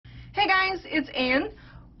guys, it's Ann.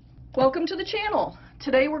 Welcome to the channel.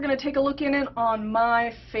 Today we're going to take a look in on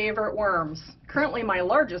my favorite worms. Currently my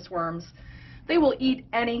largest worms. They will eat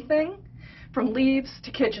anything from leaves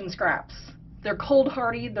to kitchen scraps. They're cold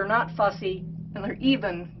hardy, they're not fussy, and they're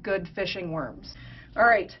even good fishing worms.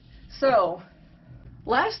 Alright, so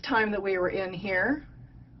last time that we were in here,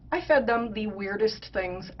 I fed them the weirdest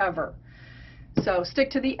things ever. So stick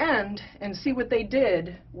to the end and see what they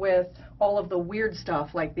did with all of the weird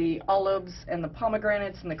stuff like the olives and the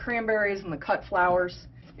pomegranates and the cranberries and the cut flowers.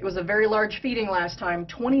 It was a very large feeding last time,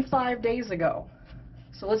 25 days ago.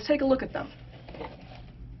 So let's take a look at them.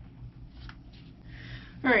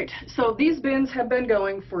 Alright, so these bins have been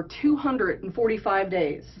going for 245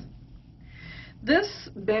 days. This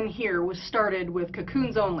bin here was started with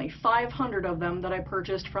cocoons only, 500 of them that I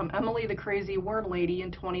purchased from Emily the Crazy Worm Lady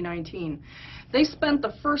in 2019. They spent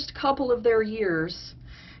the first couple of their years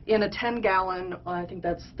in a 10-gallon, I think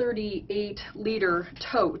that's 38-liter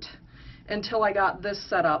tote until I got this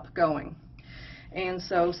setup going. And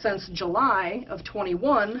so since July of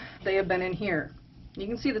 21, they have been in here. You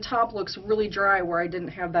can see the top looks really dry where I didn't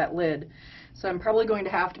have that lid. So I'm probably going to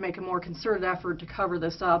have to make a more concerted effort to cover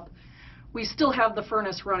this up. We still have the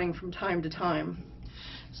furnace running from time to time.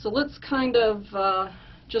 So let's kind of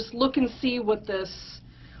just look and see what this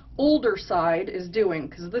older side is doing,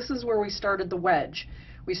 because this is where we started the wedge.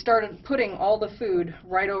 We started putting all the food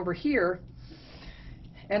right over here,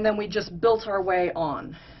 and then we just built our way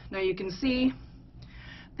on. Now you can see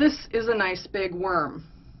this is a nice big worm.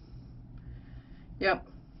 Yep.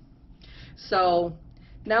 So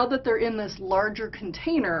now that they're in this larger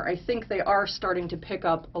container, I think they are starting to pick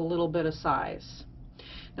up a little bit of size.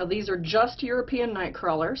 Now these are just European night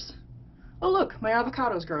crawlers. Oh look, my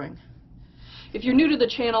avocado's growing. If you're new to the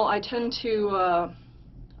channel, I tend to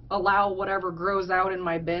allow whatever grows out in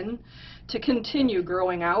my bin to continue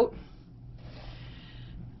growing out.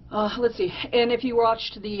 Let's see, and if you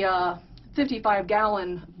watched the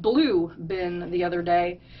 55-gallon blue bin the other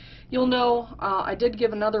day, you'll know I did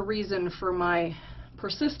give another reason for my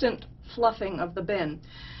persistent fluffing of the bin.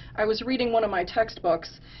 I was reading one of my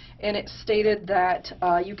textbooks and it stated that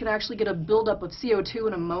you can actually get a buildup of CO2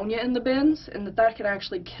 and ammonia in the bins, and that can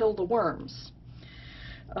actually kill the worms.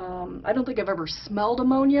 I don't think I've ever smelled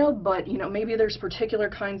ammonia, but you know, maybe there's particular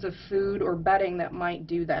kinds of food or bedding that might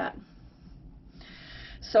do that.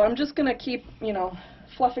 So I'm just going to keep, you know,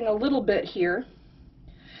 fluffing a little bit here.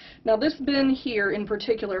 Now this bin here in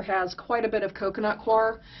particular has quite a bit of coconut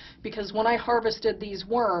coir, because when I harvested these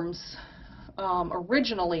worms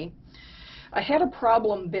originally, I had a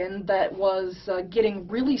problem bin that was getting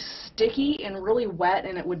really sticky and really wet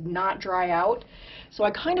and it would not dry out. So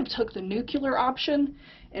I kind of took the nuclear option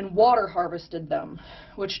and water harvested them,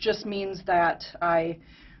 which just means that I,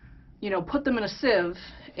 you know, put them in a sieve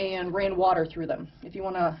and ran water through them. If you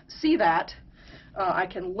want to see that, I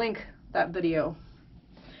can link that video.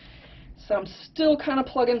 So I'm still kind of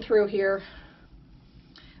plugging through here.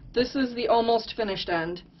 This is the almost finished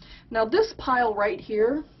end. Now this pile right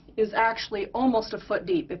here is actually almost a foot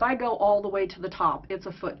deep. If I go all the way to the top, it's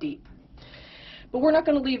a foot deep. But we're not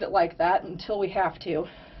going to leave it like that until we have to.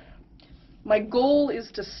 My goal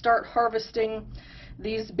is to start harvesting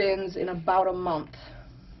these bins in about a month.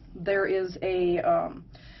 There is a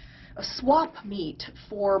swap meet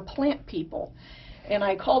for plant people, and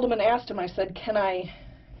I called them and asked them, I said, can I,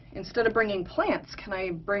 instead of bringing plants, can I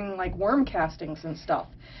bring like worm castings and stuff?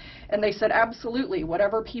 And they said, absolutely,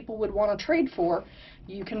 whatever people would want to trade for,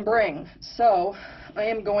 you can bring. So I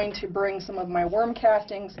am going to bring some of my worm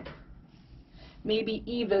castings, maybe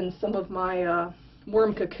even some of my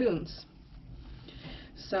worm cocoons.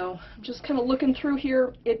 So I'm just kind of looking through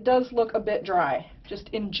here. It does look a bit dry. Just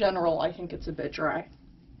in general, I think it's a bit dry.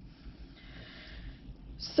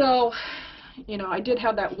 So, you know, I did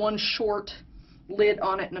have that one short lid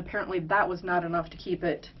on it, and apparently that was not enough to keep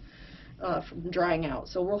it from drying out.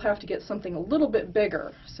 So we'll have to get something a little bit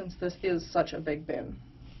bigger since this is such a big bin.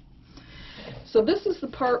 So this is the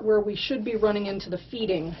part where we should be running into the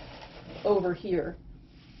feeding over here.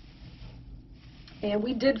 And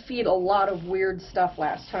we did feed a lot of weird stuff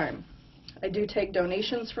last time. I do take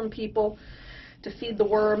donations from people to feed the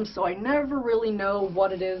worms, so I never really know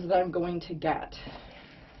what it is that I'm going to get.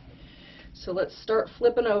 So let's start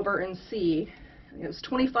flipping over and see. It was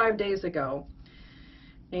 25 days ago,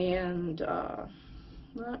 and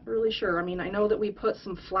not really sure. I mean, I know that we put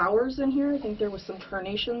some flowers in here. I think there was some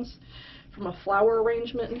carnations from a flower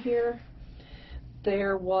arrangement in here.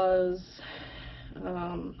 There was, I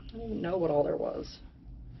don't even know what all there was.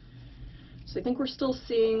 So I think we're still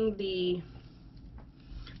seeing the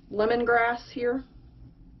lemongrass here,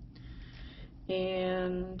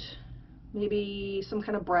 and maybe some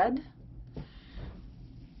kind of bread.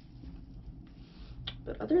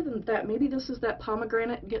 But other than that, maybe this is that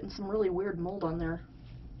pomegranate getting some really weird mold on there.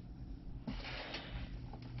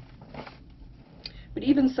 But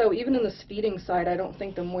even so, even in this feeding side, I don't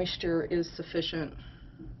think the moisture is sufficient.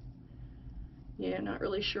 Yeah, not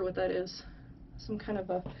really sure what that is. Some kind of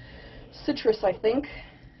a citrus, I think.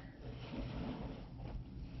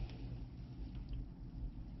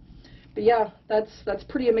 But yeah, that's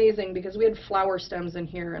pretty amazing, because we had flower stems in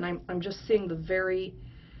here, and I'm just seeing the very,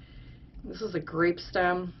 this is a grape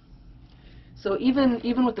stem. So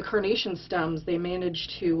even with the carnation stems, they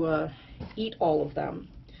managed to eat all of them.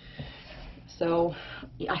 So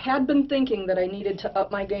I had been thinking that I needed to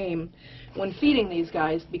up my game when feeding these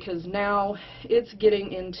guys, because now it's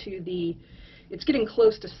getting into it's getting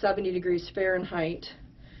close to 70 degrees Fahrenheit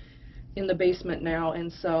in the basement now,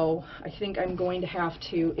 and so I think I'm going to have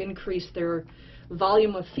to increase their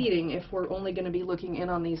volume of feeding if we're only going to be looking in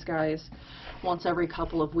on these guys once every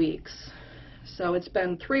couple of weeks. So it's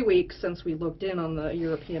been 3 weeks since we looked in on the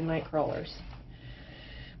European night crawlers.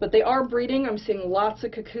 But they are breeding. I'm seeing lots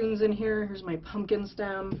of cocoons in here. Here's my pumpkin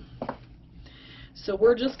stem. So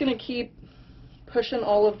we're just going to keep pushing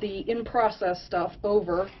all of the in-process stuff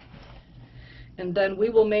over, and then we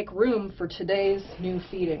will make room for today's new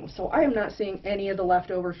feeding. So I am not seeing any of the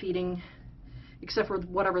leftover feeding except for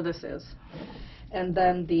whatever this is. And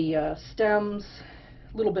then the stems,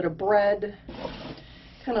 a little bit of bread.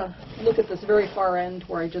 Kind of look at this very far end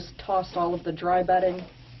where I just tossed all of the dry bedding.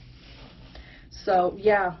 So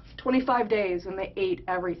yeah, 25 days and they ate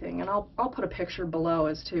everything, and I'll put a picture below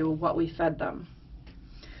as to what we fed them.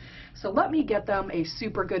 So let me get them a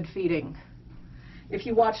super good feeding. If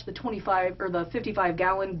you watched the 25 or the 55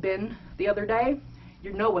 gallon bin the other day,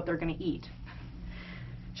 you know what they're going to eat.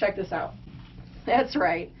 Check this out. That's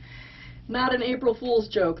right. Not an April Fool's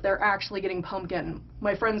joke. They're actually getting pumpkin.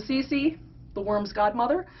 My friend Cece, the worm's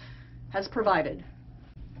godmother, has provided.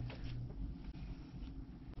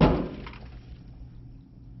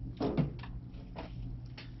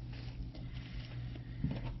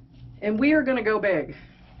 And we are going to go big.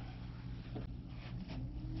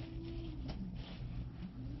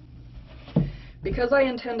 Because I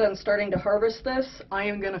intend on starting to harvest this, I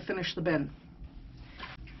am going to finish the bin.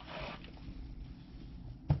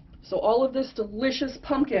 So all of this delicious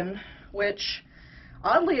pumpkin, which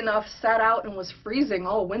oddly enough sat out and was freezing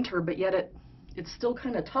all winter, but yet it's still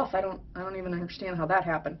kind of tough. I don't even understand how that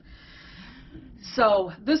happened.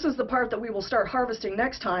 So this is the part that we will start harvesting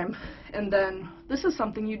next time, and then this is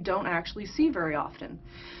something you don't actually see very often.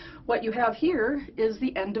 What you have here is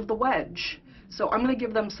the end of the wedge. So I'm going to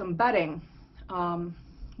give them some bedding.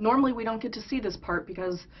 Normally we don't get to see this part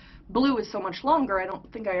because blue is so much longer. I don't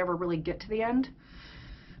think I ever really get to the end.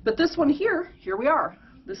 But this one here we are.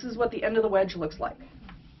 This is what the end of the wedge looks like.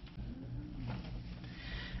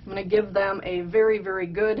 I'm going to give them a very, very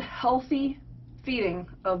good, healthy feeding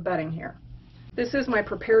of bedding here. This is my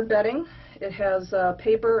prepared bedding. It has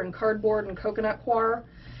paper and cardboard and coconut coir,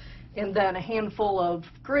 and then a handful of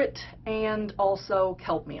grit and also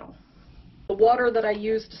kelp meal. The water that I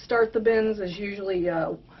use to start the bins is usually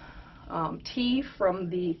tea from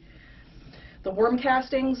the worm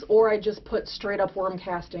castings, or I just put straight up worm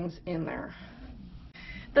castings in there.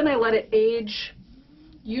 Then I let it age,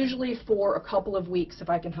 usually for a couple of weeks if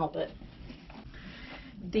I can help it.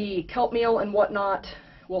 The kelp meal and whatnot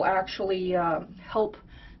will actually help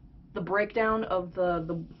the breakdown of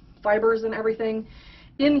the fibers and everything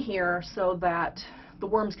in here so that the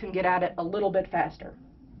worms can get at it a little bit faster.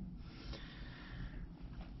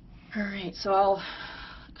 Alright, so I'll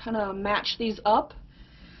kind of match these up.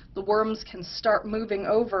 The worms can start moving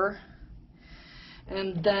over,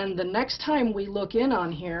 and then the next time we look in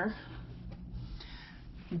on here,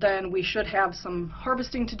 then we should have some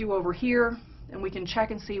harvesting to do over here, and we can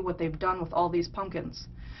check and see what they've done with all these pumpkins.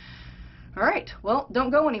 Alright, well, don't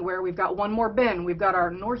go anywhere. We've got one more bin. We've got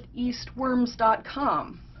our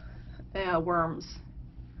northeastworms.com worms.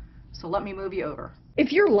 So let me move you over.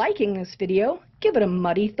 If you're liking this video, give it a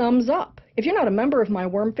muddy thumbs up. If you're not a member of my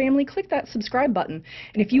worm family, click that subscribe button.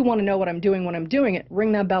 And if you want to know what I'm doing when I'm doing it,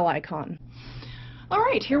 ring that bell icon.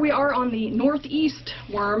 Alright, here we are on the northeast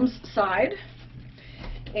worms side.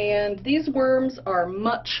 And these worms are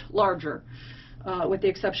much larger, with the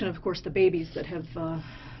exception of course, the babies that have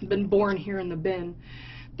been born here in the bin.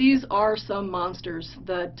 These are some monsters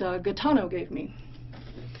that Gaetano gave me.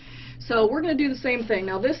 So we're going to do the same thing.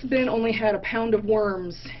 Now this bin only had a pound of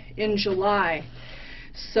worms in July,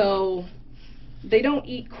 so they don't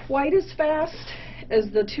eat quite as fast as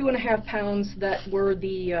the 2.5 pounds that were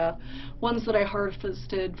the ones that I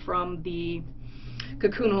harvested from the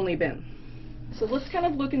cocoon only bin. So let's kind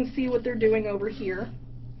of look and see what they're doing over here.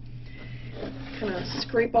 Kind of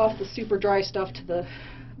scrape off the super dry stuff to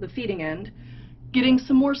the feeding end. Getting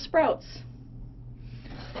some more sprouts.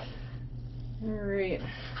 Alright.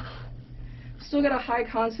 Still got a high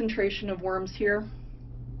concentration of worms here.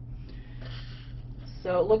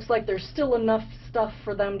 So it looks like there's still enough stuff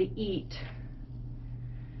for them to eat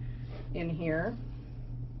in here.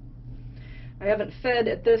 I haven't fed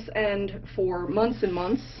at this end for months and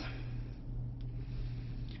months.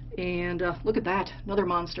 And look at that, another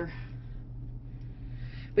monster.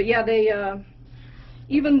 But yeah, they,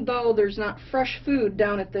 even though there's not fresh food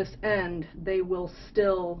down at this end, they will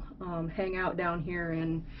still hang out down here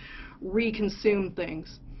and reconsume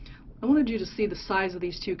things. I wanted you to see the size of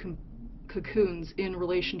these two cocoons in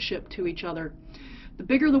relationship to each other. The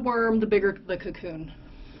bigger the worm, the bigger the cocoon.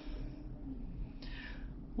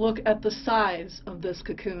 Look at the size of this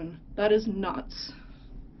cocoon. That is nuts.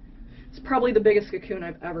 It's probably the biggest cocoon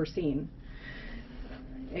I've ever seen.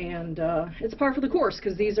 And it's par for the course,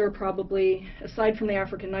 because these are probably, aside from the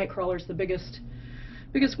African night crawlers, the biggest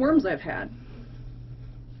worms I've had.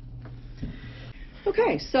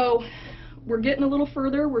 Okay, so we're getting a little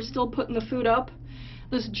further. We're still putting the food up.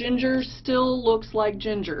 This ginger still looks like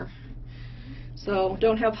ginger. So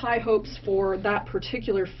don't have high hopes for that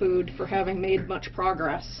particular food for having made much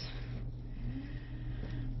progress.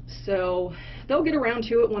 So they'll get around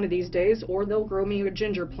to it one of these days, or they'll grow me a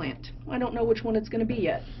ginger plant. I don't know which one it's going to be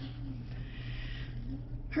yet.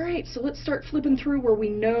 Alright, so let's start flipping through where we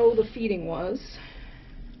know the feeding was.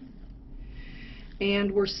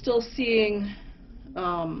 And we're still seeing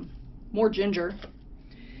more ginger.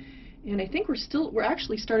 And I think we're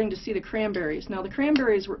actually starting to see the cranberries. Now the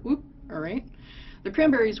cranberries were, alright. The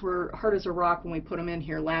cranberries were hard as a rock when we put them in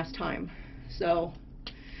here last time. So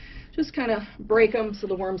just kind of break them so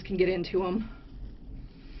the worms can get into them.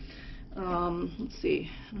 Let's see,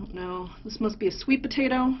 I don't know. This must be a sweet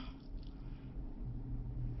potato.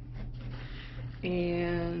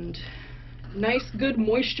 And nice good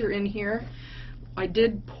moisture in here. I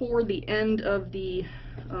did pour the end of the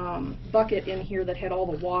bucket in here that had all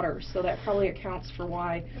the water, so that probably accounts for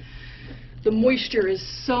why the moisture is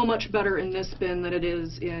so much better in this bin than it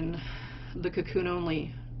is in the cocoon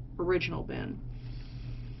only original bin.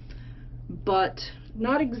 But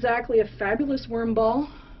not exactly a fabulous worm ball,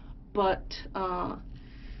 but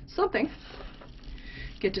something.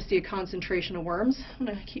 Get to see a concentration of worms. I'm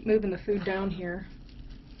going to keep moving the food down here.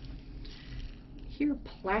 I hear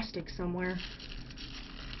plastic somewhere.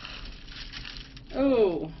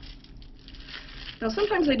 Oh. Now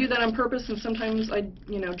sometimes I do that on purpose, and sometimes I,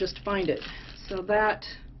 just find it. So that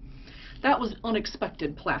was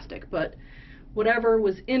unexpected plastic, but whatever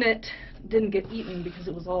was in it didn't get eaten because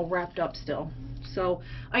it was all wrapped up still. So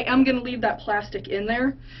I am going to leave that plastic in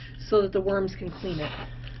there so that the worms can clean it.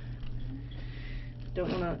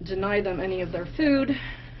 Don't want to deny them any of their food,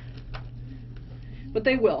 but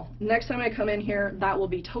they will. Next time I come in here, that will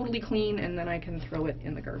be totally clean, and then I can throw it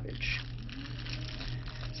in the garbage.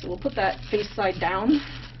 So we'll put that face side down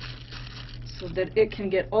so that it can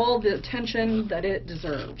get all the attention that it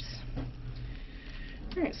deserves.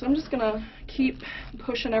 Alright, so I'm just going to keep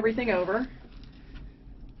pushing everything over,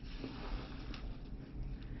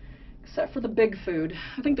 except for the big food.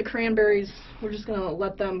 I think the cranberries, we're just going to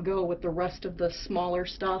let them go with the rest of the smaller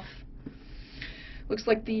stuff. Looks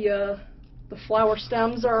like the flower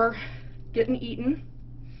stems are getting eaten.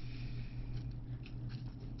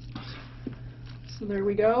 So there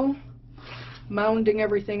we go, mounding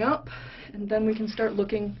everything up, and then we can start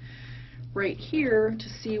looking right here to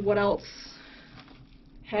see what else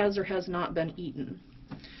has or has not been eaten.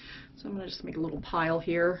 So I'm going to just make a little pile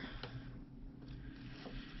here.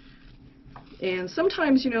 And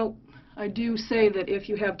sometimes, I do say that if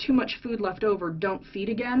you have too much food left over, don't feed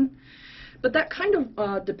again. But that kind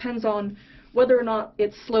of depends on whether or not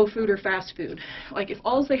it's slow food or fast food. Like if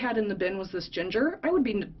all they had in the bin was this ginger, I would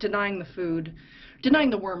be denying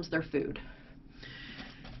the worms their food.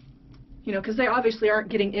 Because they obviously aren't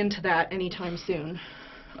getting into that anytime soon.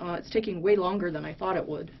 It's taking way longer than I thought it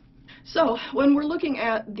would. So when we're looking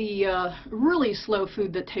at the really slow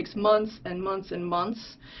food that takes months and months and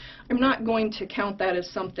months, I'm not going to count that as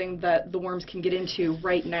something that the worms can get into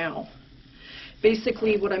right now.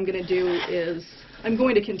 Basically what I'm going to do is I'm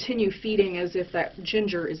going to continue feeding as if that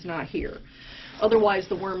ginger is not here. Otherwise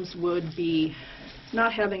the worms would be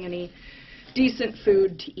not having any decent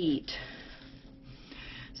food to eat.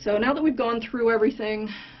 So now that we've gone through everything,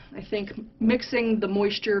 I think mixing the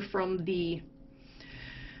moisture from the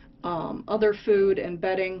other food and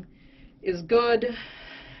bedding is good.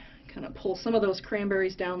 Kind of pull some of those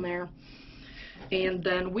cranberries down there. And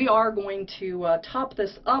then we are going to top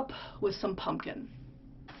this up with some pumpkin.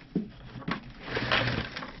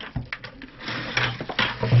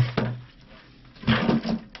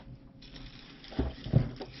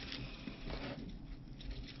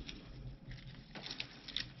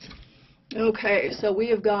 Okay, so we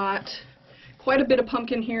have got quite a bit of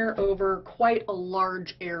pumpkin here over quite a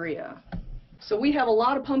large area. So we have a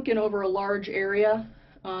lot of pumpkin over a large area,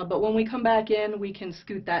 but when we come back in, we can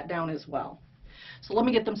scoot that down as well. So let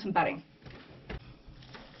me get them some bedding.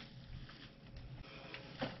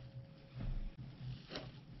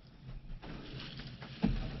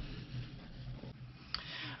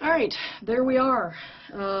 All right, there we are.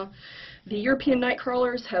 The European night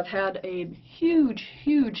crawlers have had a huge,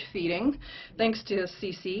 huge feeding, thanks to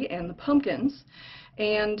CC and the pumpkins.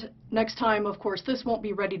 And next time, of course, this won't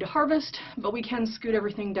be ready to harvest, but we can scoot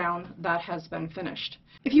everything down that has been finished.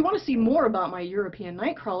 If you want to see more about my European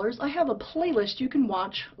night crawlers, I have a playlist you can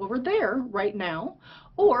watch over there right now.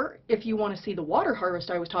 Or if you want to see the water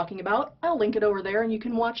harvest I was talking about, I'll link it over there and you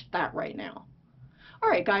can watch that right now. All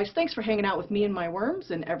right, guys, thanks for hanging out with me and my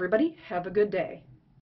worms, and everybody have a good day.